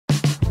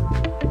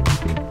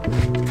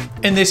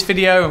In this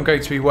video, I'm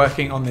going to be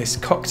working on this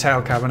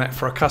cocktail cabinet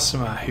for a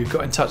customer who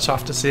got in touch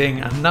after seeing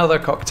another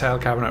cocktail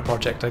cabinet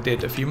project I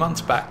did a few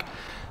months back.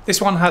 This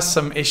one has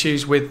some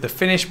issues with the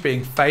finish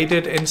being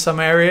faded in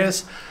some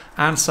areas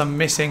and some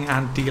missing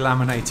and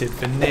delaminated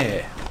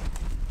veneer.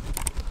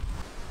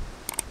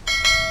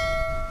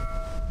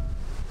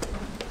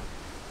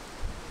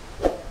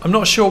 I'm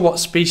not sure what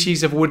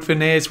species of wood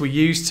veneers were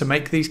used to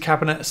make these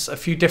cabinets, a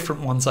few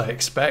different ones I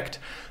expect.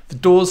 The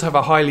doors have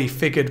a highly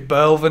figured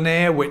burl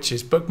veneer which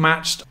is book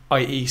matched,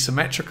 i.e.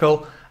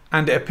 symmetrical,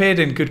 and it appeared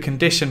in good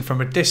condition from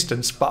a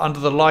distance, but under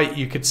the light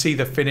you could see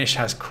the finish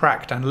has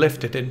cracked and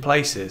lifted in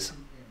places.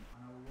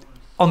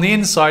 On the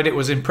inside it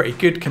was in pretty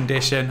good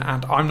condition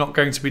and I'm not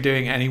going to be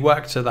doing any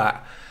work to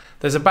that.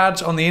 There's a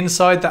badge on the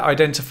inside that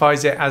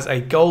identifies it as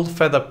a gold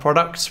feather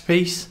products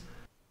piece.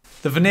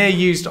 The veneer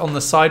used on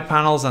the side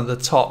panels and the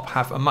top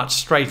have a much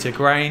straighter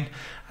grain,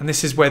 and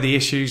this is where the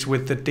issues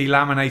with the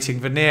delaminating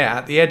veneer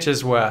at the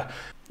edges were.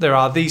 There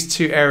are these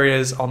two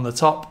areas on the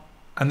top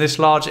and this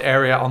large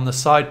area on the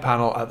side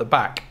panel at the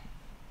back.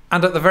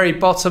 And at the very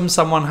bottom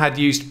someone had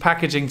used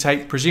packaging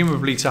tape,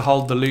 presumably to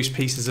hold the loose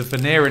pieces of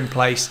veneer in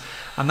place,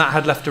 and that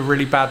had left a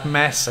really bad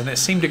mess, and it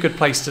seemed a good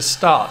place to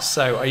start,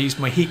 so I used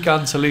my heat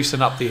gun to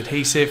loosen up the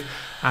adhesive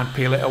and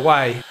peel it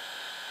away.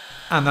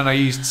 And then I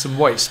used some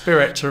white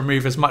spirit to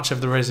remove as much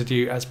of the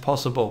residue as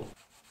possible.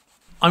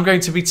 I'm going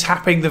to be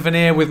tapping the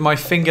veneer with my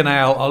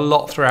fingernail a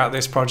lot throughout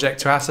this project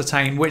to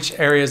ascertain which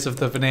areas of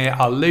the veneer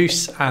are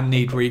loose and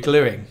need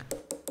re-gluing.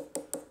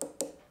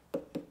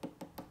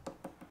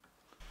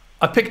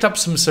 I picked up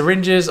some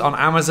syringes on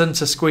Amazon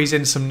to squeeze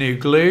in some new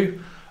glue.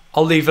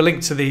 I'll leave a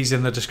link to these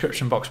in the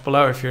description box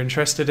below if you're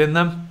interested in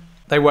them.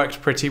 They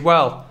worked pretty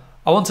well.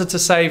 I wanted to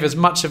save as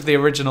much of the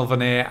original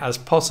veneer as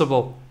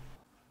possible.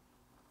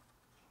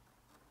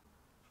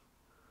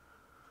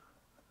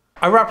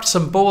 I wrapped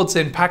some boards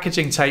in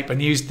packaging tape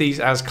and used these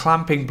as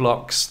clamping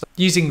blocks.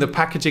 Using the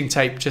packaging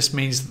tape just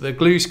means that the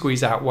glue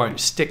squeeze out won't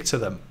stick to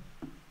them.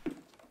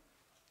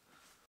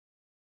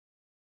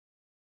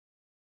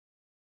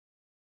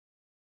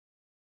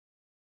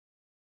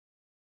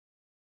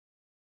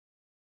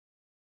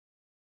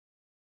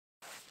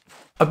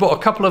 I bought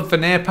a couple of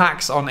veneer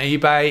packs on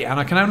eBay and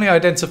I can only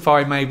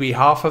identify maybe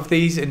half of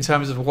these in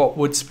terms of what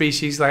wood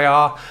species they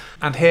are,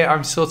 and here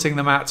I'm sorting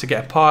them out to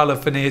get a pile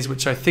of veneers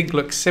which I think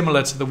look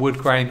similar to the wood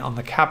grain on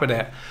the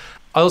cabinet.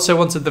 I also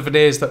wanted the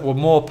veneers that were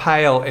more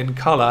pale in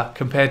colour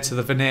compared to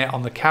the veneer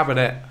on the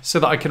cabinet so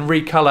that I can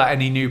recolour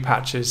any new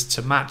patches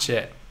to match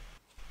it.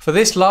 For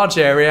this large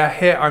area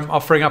here I'm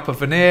offering up a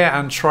veneer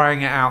and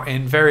trying it out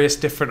in various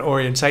different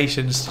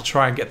orientations to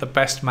try and get the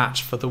best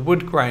match for the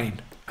wood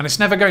grain. And it's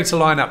never going to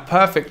line up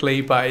perfectly,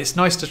 but it's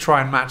nice to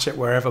try and match it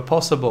wherever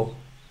possible.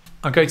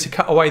 I'm going to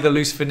cut away the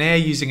loose veneer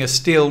using a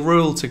steel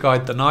rule to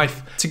guide the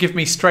knife to give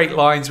me straight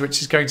lines,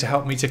 which is going to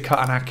help me to cut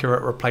an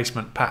accurate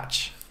replacement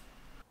patch.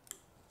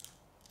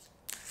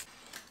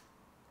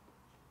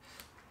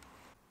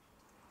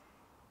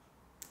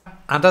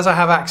 And as I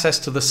have access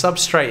to the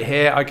substrate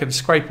here, I can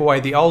scrape away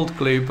the old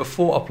glue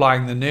before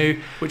applying the new,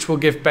 which will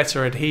give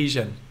better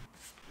adhesion.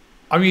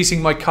 I'm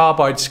using my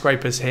carbide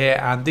scrapers here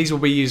and these will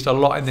be used a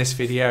lot in this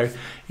video.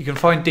 You can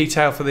find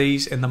detail for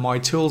these in the My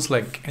Tools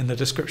link in the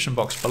description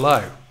box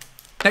below.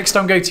 Next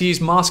I'm going to use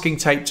masking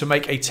tape to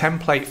make a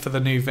template for the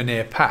new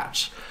veneer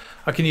patch.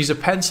 I can use a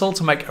pencil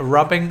to make a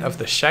rubbing of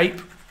the shape.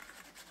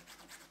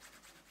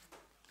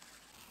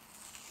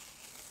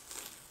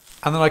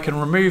 And then I can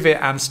remove it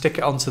and stick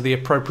it onto the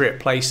appropriate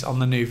place on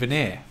the new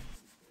veneer.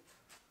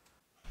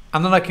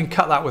 And then I can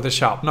cut that with a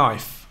sharp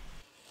knife.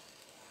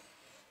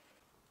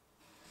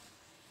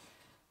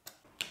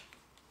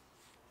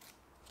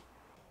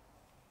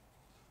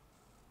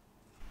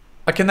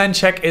 I can then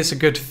check it's a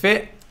good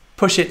fit,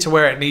 push it to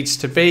where it needs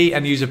to be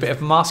and use a bit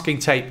of masking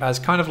tape as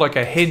kind of like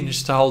a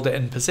hinge to hold it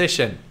in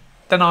position.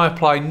 Then I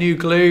apply new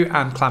glue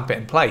and clamp it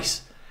in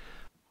place.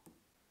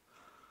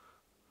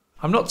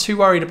 I'm not too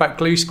worried about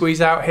glue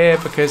squeeze out here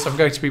because I'm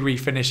going to be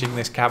refinishing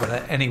this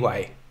cabinet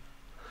anyway.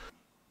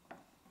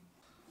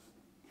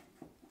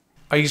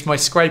 I used my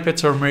scraper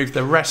to remove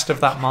the rest of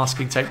that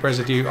masking tape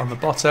residue on the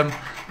bottom,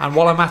 and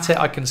while I'm at it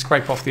I can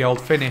scrape off the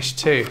old finish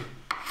too.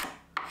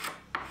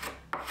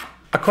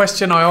 A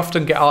question I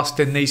often get asked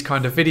in these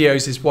kind of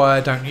videos is why I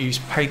don't use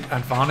paint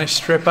and varnish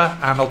stripper,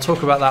 and I'll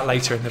talk about that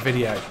later in the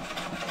video.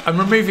 I'm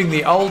removing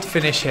the old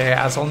finish here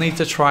as I'll need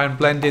to try and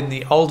blend in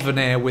the old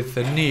veneer with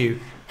the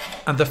new,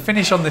 and the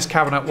finish on this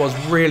cabinet was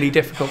really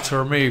difficult to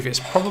remove. It's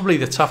probably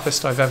the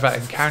toughest I've ever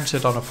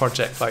encountered on a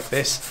project like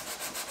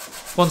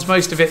this. Once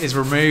most of it is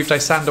removed, I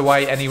sand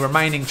away any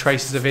remaining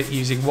traces of it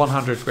using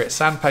 100 grit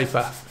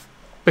sandpaper.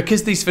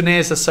 Because these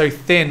veneers are so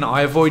thin,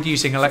 I avoid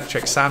using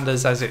electric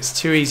sanders as it's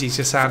too easy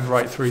to sand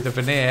right through the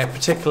veneer,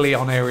 particularly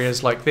on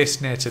areas like this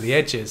near to the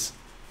edges.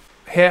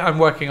 Here I'm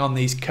working on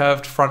these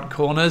curved front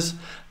corners,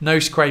 no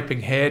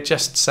scraping here,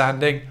 just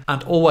sanding,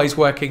 and always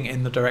working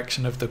in the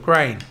direction of the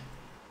grain.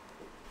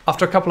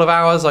 After a couple of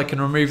hours I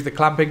can remove the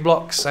clamping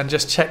blocks and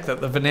just check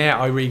that the veneer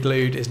I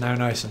re-glued is now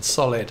nice and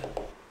solid.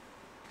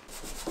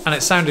 And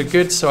it sounded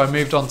good, so I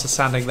moved on to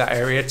sanding that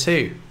area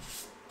too.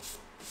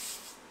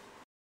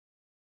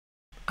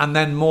 And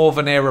then more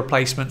veneer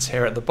replacements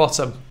here at the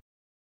bottom.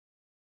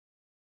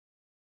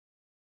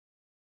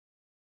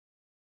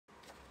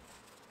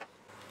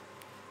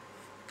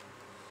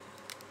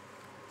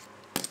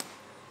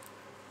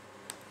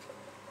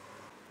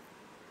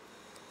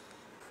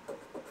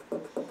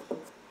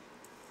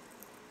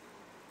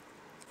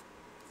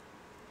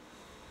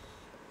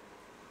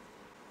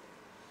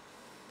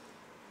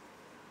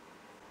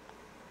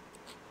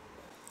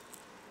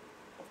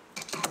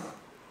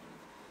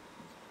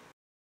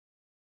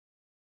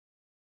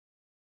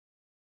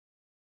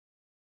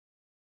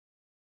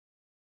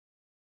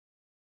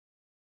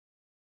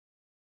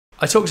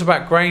 I talked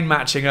about grain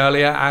matching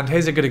earlier, and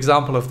here's a good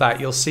example of that.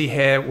 You'll see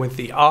here with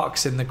the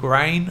arcs in the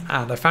grain,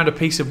 and I found a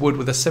piece of wood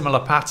with a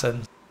similar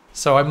pattern.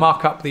 So I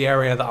mark up the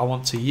area that I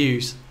want to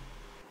use.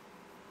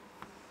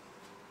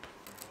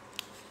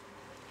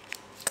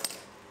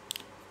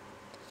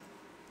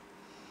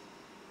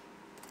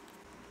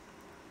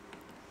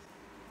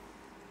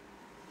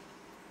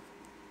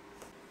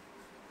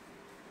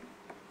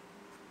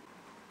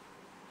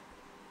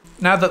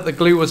 Now that the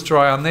glue was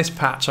dry on this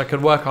patch, I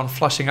could work on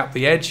flushing up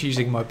the edge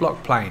using my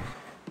block plane.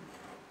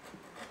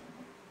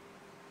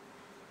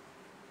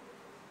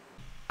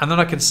 And then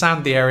I can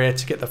sand the area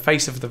to get the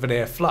face of the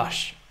veneer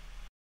flush.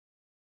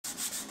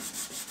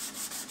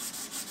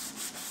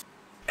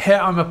 Here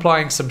I'm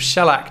applying some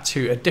shellac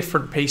to a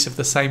different piece of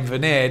the same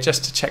veneer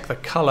just to check the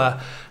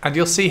colour, and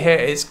you'll see here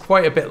it's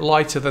quite a bit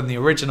lighter than the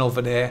original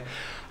veneer,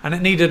 and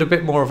it needed a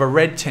bit more of a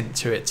red tint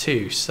to it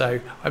too,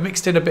 so I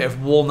mixed in a bit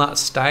of walnut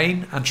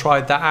stain and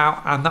tried that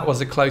out, and that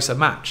was a closer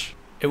match.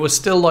 It was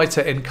still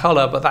lighter in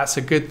colour, but that's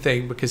a good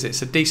thing because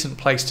it's a decent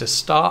place to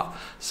start,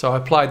 so I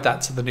applied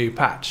that to the new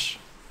patch.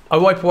 I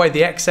wipe away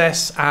the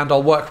excess and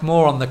I'll work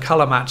more on the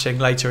colour matching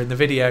later in the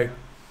video.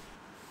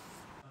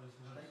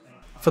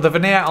 For the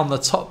veneer on the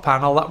top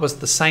panel, that was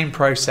the same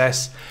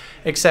process,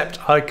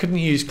 except I couldn't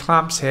use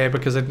clamps here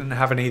because I didn't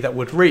have any that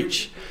would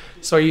reach,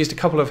 so I used a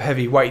couple of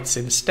heavy weights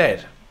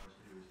instead.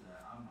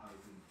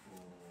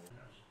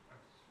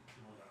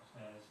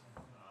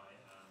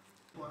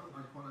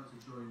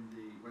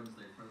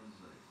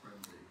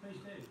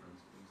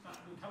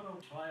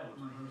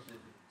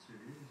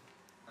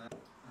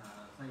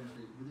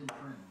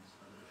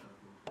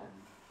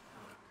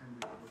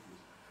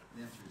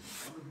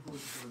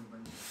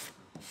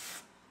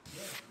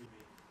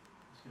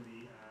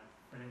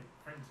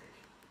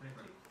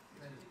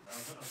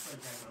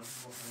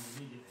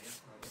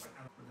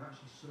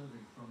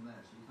 Serving from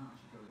there, so you can't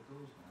actually go to the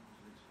doors now,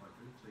 which I think is quite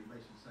good. So you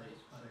basically say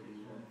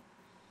you want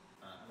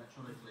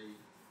electronically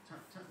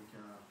tap the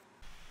car.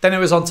 Then it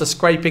was on to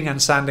scraping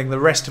and sanding the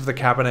rest of the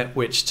cabinet,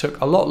 which took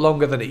a lot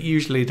longer than it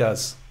usually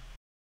does.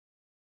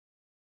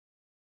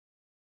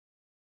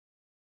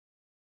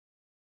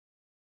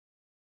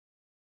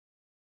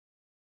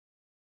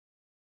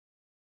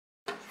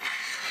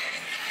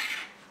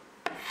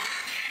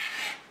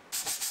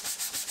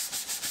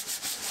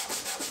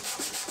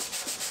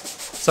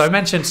 So I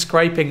mentioned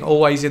scraping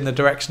always in the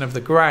direction of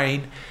the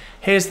grain.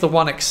 Here's the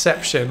one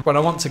exception. When I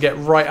want to get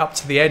right up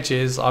to the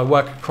edges, I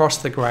work across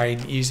the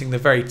grain using the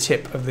very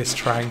tip of this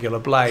triangular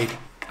blade,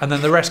 and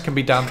then the rest can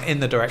be done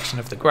in the direction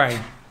of the grain.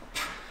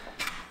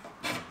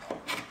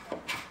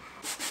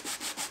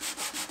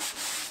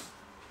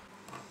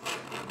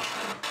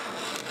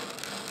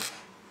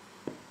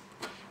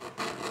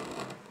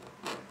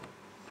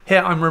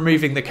 Here I'm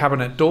removing the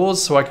cabinet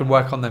doors so I can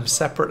work on them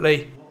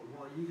separately.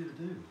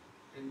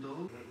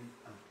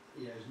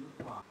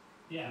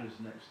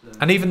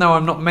 And even though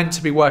I'm not meant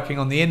to be working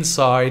on the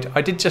inside,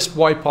 I did just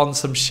wipe on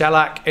some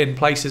shellac in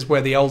places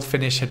where the old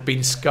finish had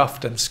been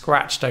scuffed and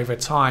scratched over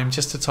time,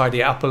 just to tidy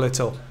it up a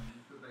little.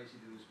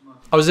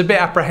 I was a bit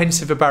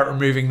apprehensive about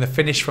removing the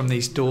finish from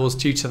these doors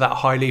due to that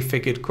highly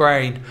figured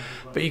grain,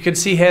 but you can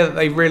see here that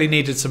they really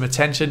needed some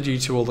attention due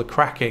to all the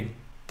cracking.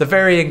 The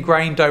varying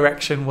grain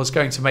direction was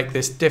going to make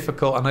this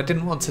difficult, and I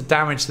didn't want to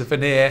damage the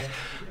veneer,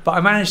 but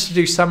I managed to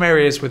do some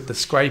areas with the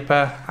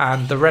scraper,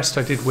 and the rest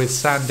I did with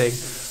sanding.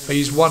 I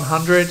used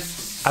 100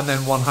 and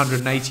then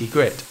 180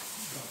 grit.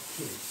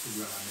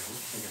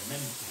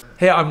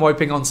 Here I'm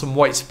wiping on some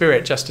white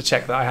spirit just to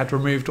check that I had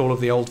removed all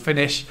of the old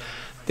finish.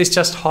 This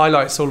just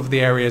highlights all of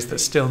the areas that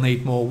still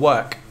need more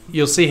work.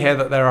 You'll see here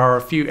that there are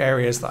a few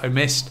areas that I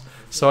missed,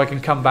 so I can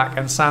come back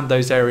and sand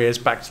those areas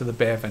back to the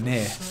bare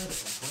veneer.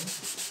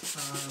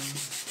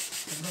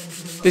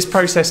 This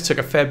process took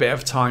a fair bit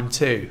of time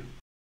too.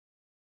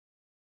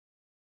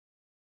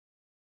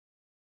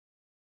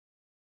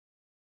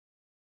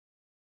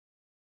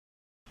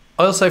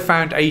 I also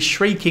found a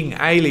shrieking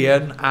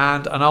alien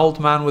and an old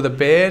man with a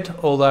beard,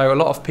 although a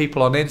lot of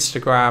people on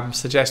Instagram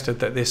suggested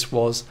that this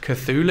was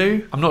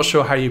Cthulhu. I'm not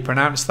sure how you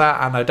pronounce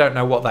that, and I don't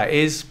know what that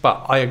is,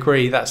 but I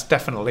agree that's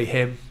definitely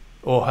him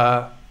or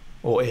her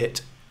or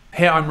it.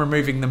 Here I'm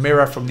removing the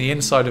mirror from the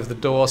inside of the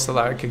door so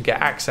that I can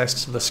get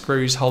access to the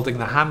screws holding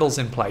the handles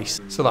in place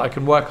so that I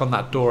can work on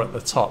that door at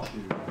the top.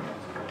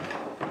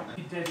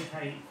 You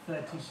dedicate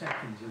 30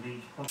 seconds of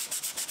each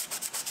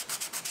box.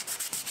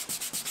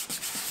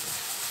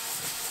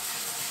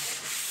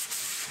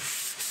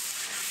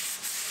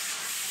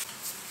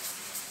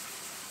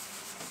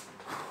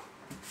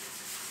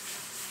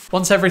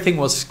 Once everything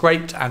was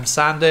scraped and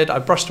sanded, I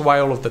brushed away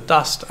all of the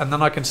dust, and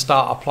then I can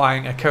start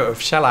applying a coat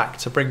of shellac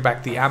to bring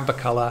back the amber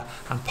colour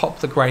and pop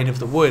the grain of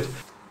the wood.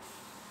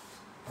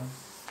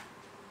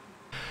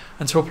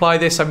 And to apply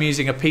this, I'm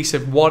using a piece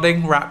of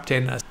wadding wrapped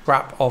in a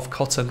scrap of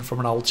cotton from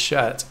an old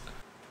shirt.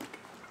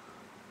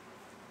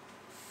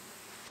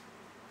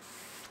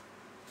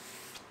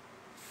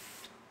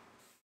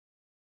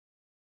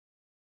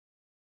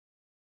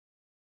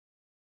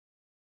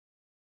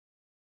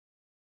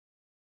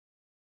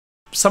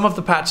 Some of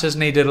the patches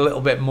needed a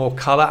little bit more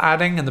colour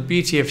adding, and the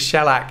beauty of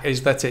shellac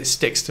is that it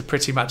sticks to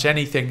pretty much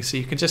anything, so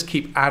you can just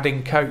keep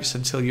adding coats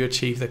until you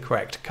achieve the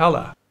correct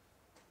colour.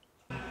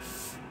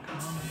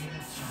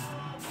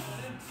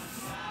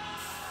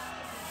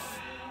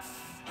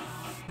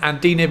 And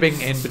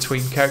denibbing in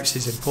between coats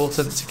is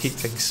important to keep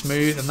things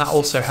smooth, and that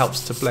also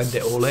helps to blend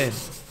it all in.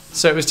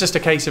 So it was just a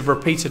case of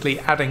repeatedly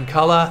adding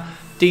colour,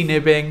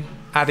 denibbing,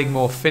 adding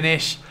more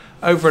finish,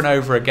 over and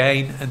over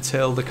again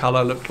until the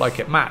colour looked like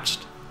it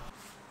matched.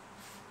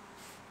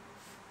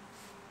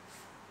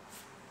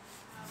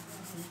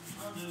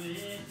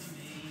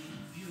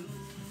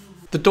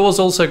 The doors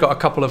also got a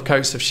couple of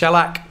coats of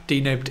shellac,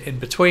 denibbed in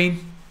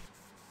between.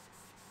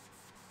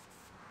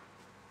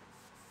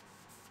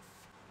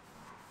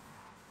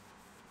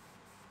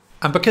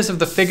 And because of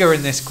the figure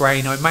in this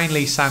grain, I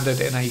mainly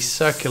sanded in a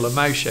circular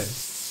motion.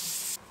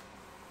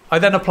 I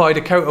then applied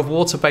a coat of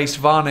water-based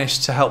varnish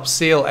to help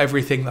seal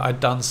everything that I'd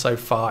done so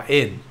far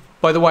in.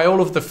 By the way, all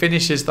of the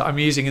finishes that I'm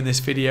using in this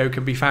video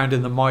can be found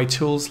in the My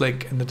Tools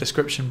link in the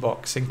description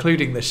box,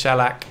 including the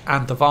shellac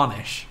and the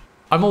varnish.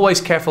 I'm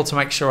always careful to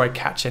make sure I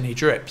catch any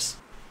drips.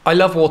 I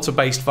love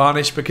water-based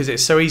varnish because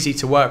it's so easy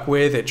to work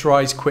with, it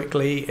dries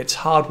quickly, it's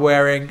hard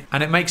wearing,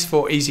 and it makes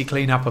for easy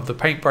cleanup of the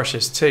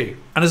paintbrushes too.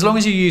 And as long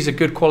as you use a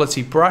good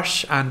quality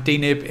brush and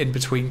denib in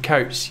between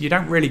coats, you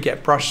don't really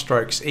get brush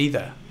strokes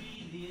either.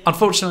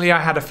 Unfortunately,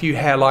 I had a few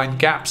hairline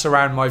gaps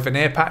around my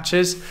veneer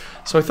patches,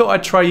 so I thought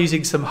I'd try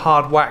using some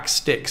hard wax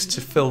sticks to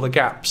fill the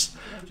gaps.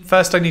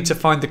 First I need to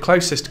find the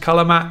closest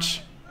colour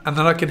match, and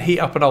then I can heat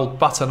up an old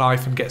butter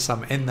knife and get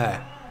some in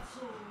there.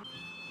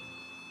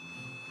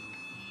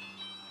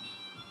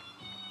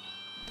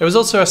 There was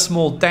also a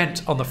small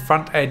dent on the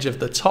front edge of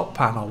the top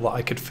panel that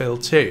I could fill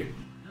too.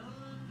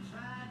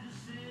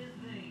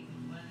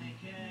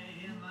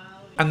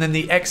 And then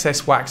the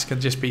excess wax can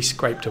just be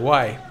scraped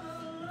away.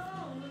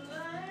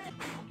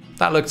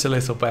 That looked a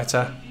little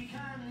better.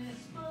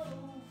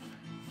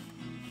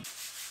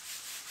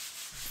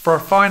 For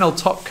a final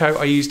top coat,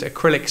 I used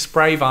acrylic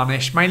spray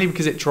varnish, mainly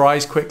because it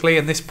dries quickly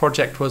and this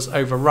project was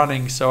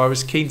overrunning, so I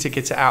was keen to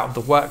get it out of the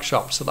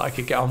workshop so that I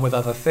could get on with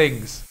other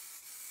things.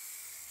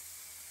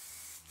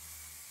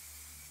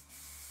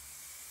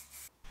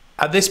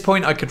 At this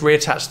point I could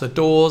reattach the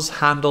doors,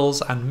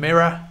 handles and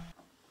mirror.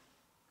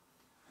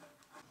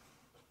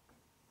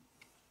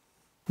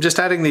 I'm just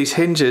adding these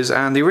hinges,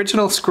 and the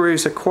original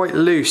screws are quite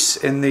loose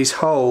in these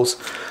holes.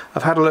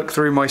 I've had a look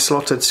through my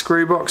slotted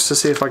screw box to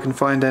see if I can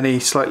find any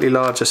slightly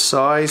larger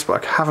size,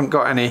 but I haven't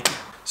got any.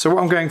 So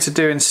what I'm going to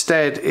do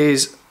instead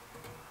is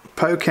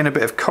poke in a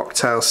bit of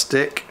cocktail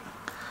stick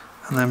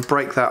and then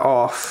break that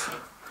off.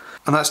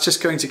 And that's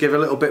just going to give a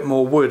little bit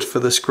more wood for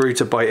the screw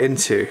to bite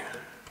into.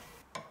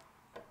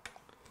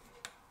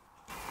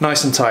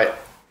 Nice and tight.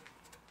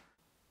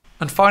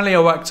 And finally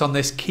I worked on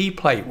this key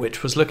plate,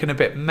 which was looking a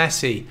bit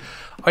messy.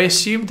 I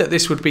assumed that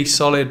this would be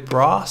solid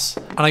brass,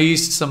 and I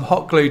used some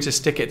hot glue to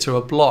stick it to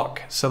a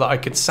block so that I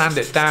could sand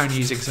it down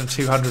using some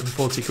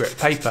 240 grit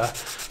paper.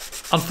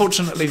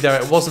 Unfortunately though,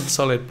 it wasn't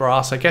solid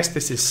brass. I guess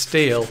this is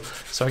steel,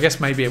 so I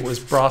guess maybe it was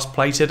brass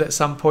plated at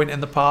some point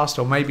in the past,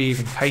 or maybe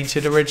even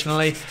painted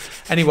originally.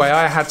 Anyway,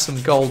 I had some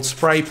gold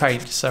spray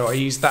paint, so I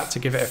used that to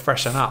give it a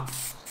freshen up.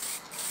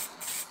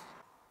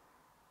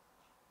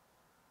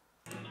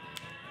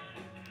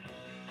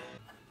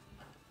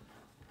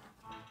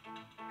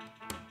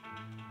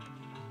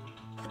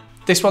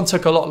 This one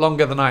took a lot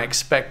longer than I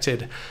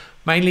expected,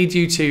 mainly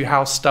due to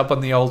how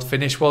stubborn the old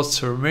finish was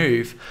to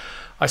remove.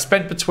 I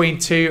spent between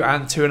 2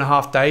 and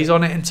 2.5 days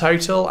on it in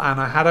total, and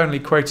I had only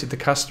quoted the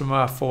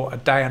customer for a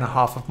day and a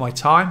half of my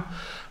time,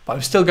 but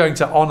I'm still going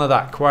to honour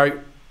that quote.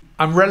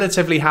 I'm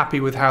relatively happy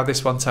with how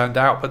this one turned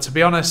out, but to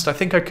be honest, I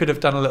think I could have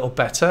done a little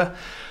better,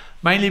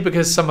 mainly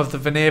because some of the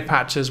veneer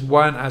patches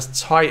weren't as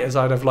tight as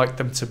I'd have liked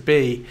them to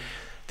be.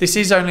 This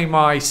is only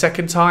my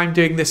second time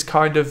doing this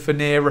kind of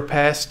veneer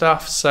repair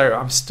stuff, so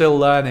I'm still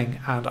learning,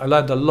 and I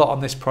learned a lot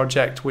on this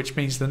project, which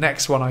means the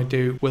next one I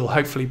do will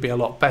hopefully be a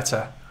lot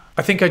better.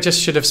 I think I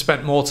just should have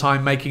spent more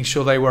time making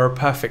sure they were a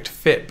perfect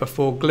fit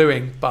before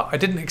gluing, but I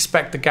didn't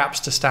expect the gaps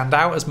to stand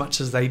out as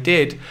much as they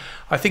did.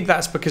 I think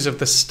that's because of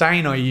the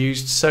stain I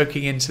used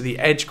soaking into the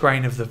edge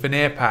grain of the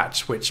veneer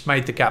patch, which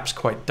made the gaps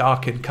quite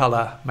dark in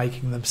colour,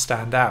 making them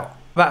stand out.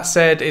 That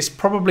said, it's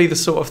probably the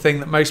sort of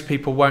thing that most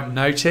people won't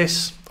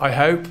notice, I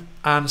hope,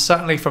 and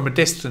certainly from a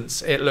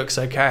distance it looks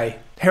okay.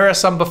 Here are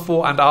some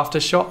before and after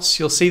shots.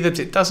 You'll see that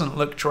it doesn't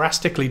look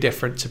drastically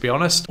different, to be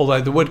honest,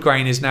 although the wood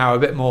grain is now a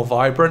bit more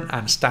vibrant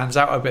and stands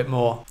out a bit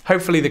more.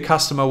 Hopefully the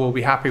customer will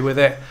be happy with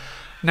it.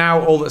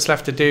 Now all that's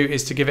left to do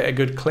is to give it a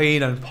good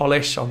clean and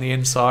polish on the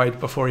inside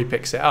before he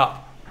picks it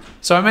up.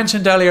 So I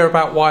mentioned earlier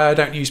about why I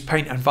don't use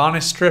paint and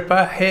varnish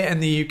stripper. Here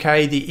in the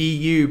UK, the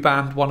EU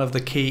banned one of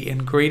the key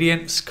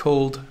ingredients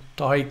called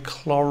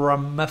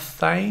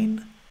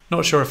dichloromethane.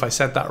 Not sure if I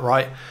said that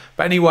right.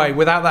 But anyway,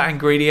 without that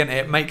ingredient,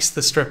 it makes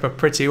the stripper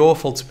pretty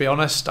awful, to be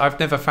honest. I've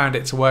never found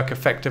it to work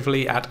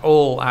effectively at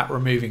all at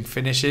removing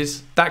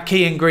finishes. That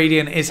key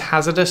ingredient is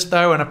hazardous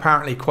though, and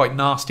apparently quite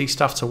nasty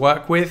stuff to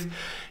work with.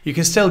 You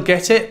can still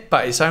get it,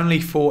 but it's only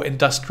for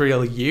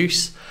industrial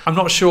use. I'm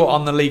not sure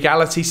on the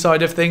legality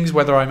side of things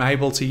whether I'm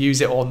able to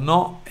use it or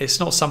not. It's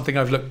not something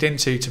I've looked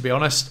into, to be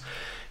honest.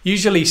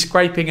 Usually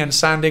scraping and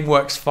sanding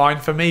works fine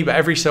for me, but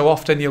every so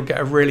often you'll get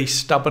a really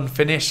stubborn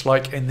finish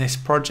like in this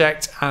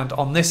project, and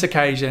on this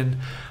occasion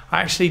I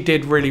actually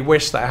did really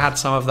wish that I had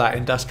some of that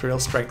industrial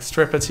strength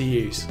stripper to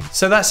use.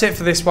 So that's it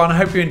for this one. I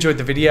hope you enjoyed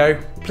the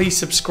video. Please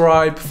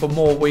subscribe for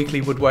more weekly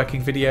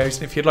woodworking videos,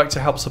 and if you'd like to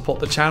help support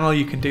the channel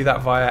you can do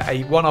that via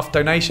a one-off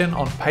donation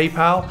on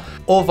PayPal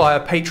or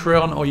via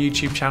Patreon or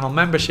YouTube channel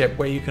membership,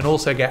 where you can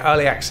also get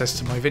early access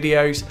to my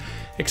videos,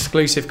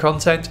 exclusive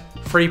content,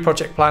 free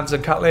project plans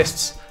and cut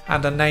lists,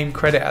 and a name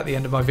credit at the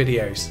end of my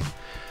videos.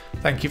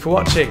 Thank you for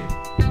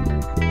watching.